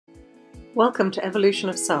Welcome to Evolution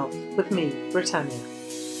of Self with me, Britannia.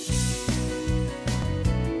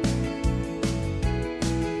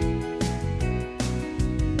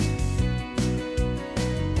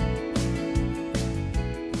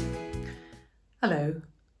 Hello.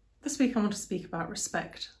 This week I want to speak about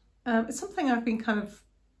respect. It's something I've been kind of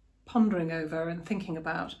pondering over and thinking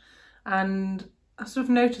about, and I've sort of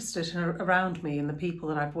noticed it around me and the people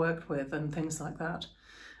that I've worked with and things like that.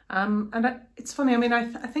 It's funny, I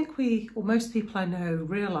think we, or most people I know,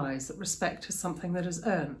 realise that respect is something that is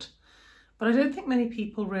earned, but I don't think many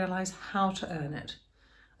people realise how to earn it.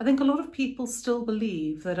 I think a lot of people still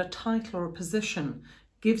believe that a title or a position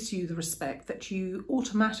gives you the respect, that you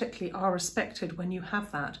automatically are respected when you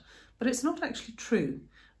have that, but it's not actually true.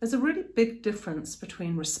 There's a really big difference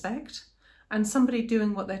between respect and somebody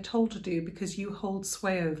doing what they're told to do because you hold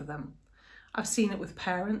sway over them. I've seen it with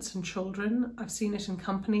parents and children. I've seen it in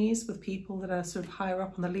companies with people that are sort of higher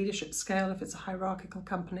up on the leadership scale if it's a hierarchical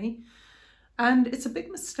company. And it's a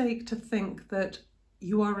big mistake to think that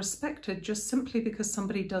you are respected just simply because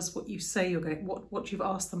somebody does what you say you're going, what you've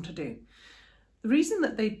asked them to do. The reason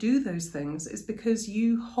that they do those things is because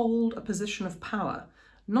you hold a position of power,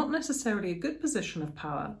 not necessarily a good position of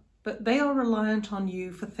power, but they are reliant on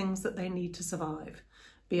you for things that they need to survive,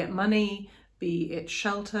 be it money, be it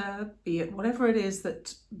shelter, be it whatever it is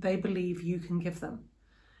that they believe you can give them.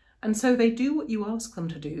 And so they do what you ask them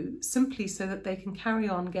to do simply so that they can carry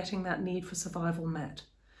on getting that need for survival met.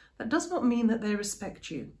 That does not mean that they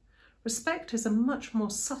respect you. Respect is a much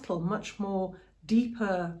more subtle, much more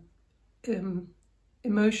deeper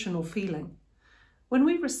emotional feeling. When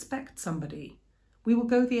we respect somebody, we will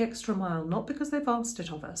go the extra mile, not because they've asked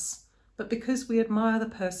it of us, but because we admire the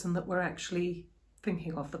person that we're actually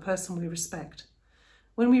thinking of, the person we respect.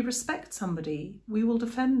 When we respect somebody, we will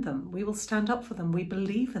defend them, we will stand up for them, we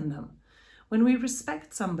believe in them. When we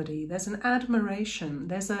respect somebody, there's an admiration,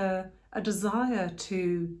 there's a desire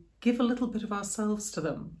to give a little bit of ourselves to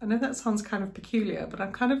them. I know that sounds kind of peculiar, but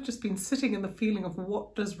I've kind of just been sitting in the feeling of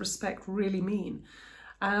what does respect really mean?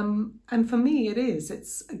 And for me,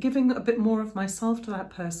 it's giving a bit more of myself to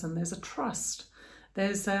that person. There's a trust,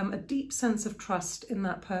 there's a deep sense of trust in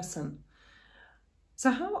that person. So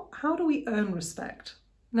how do we earn respect?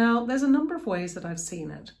 Now, there's a number of ways that I've seen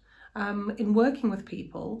it. In working with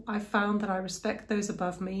people, I've found that I respect those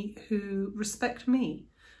above me who respect me.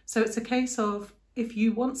 So it's a case of, if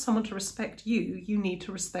you want someone to respect you, you need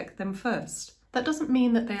to respect them first. That doesn't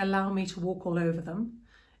mean that they allow me to walk all over them.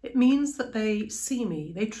 It means that they see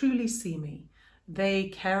me, they truly see me. They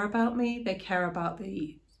care about me, they care about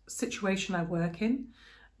the situation I work in,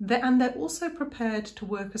 and they're also prepared to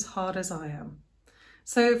work as hard as I am.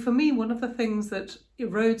 So for me, one of the things that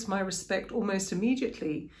erodes my respect almost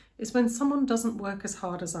immediately is when someone doesn't work as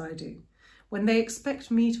hard as I do, when they expect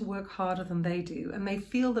me to work harder than they do, and they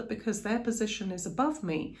feel that because their position is above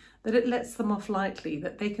me, that it lets them off lightly,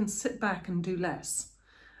 that they can sit back and do less.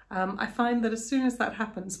 I find that as soon as that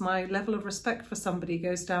happens, my level of respect for somebody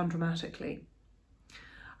goes down dramatically.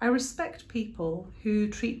 I respect people who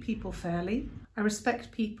treat people fairly. I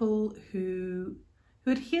respect people who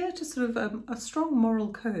adhere to sort of a strong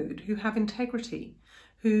moral code, who have integrity,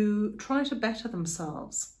 who try to better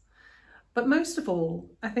themselves. But most of all,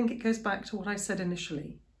 I think it goes back to what I said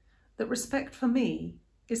initially, that respect for me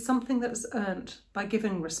is something that is earned by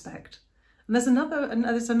giving respect. And there's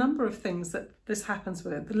a number of things that this happens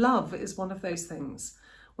with. Love is one of those things.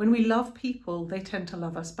 When we love people, they tend to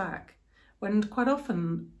love us back. When quite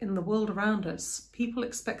often in the world around us, people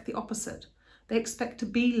expect the opposite. They expect to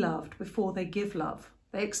be loved before they give love.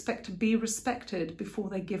 They expect to be respected before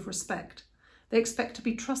they give respect. They expect to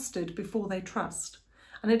be trusted before they trust.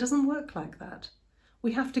 And it doesn't work like that.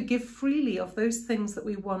 We have to give freely of those things that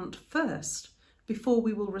we want first before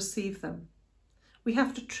we will receive them. We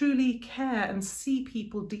have to truly care and see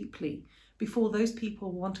people deeply before those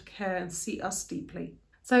people want to care and see us deeply.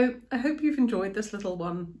 So I hope you've enjoyed this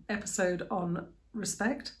little episode on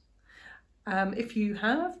respect. If you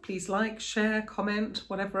have, please like, share, comment,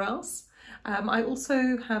 whatever else. I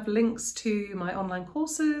also have links to my online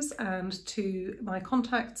courses and to my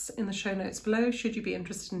contacts in the show notes below, should you be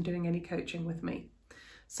interested in doing any coaching with me.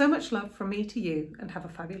 So much love from me to you, and have a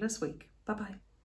fabulous week. Bye-bye.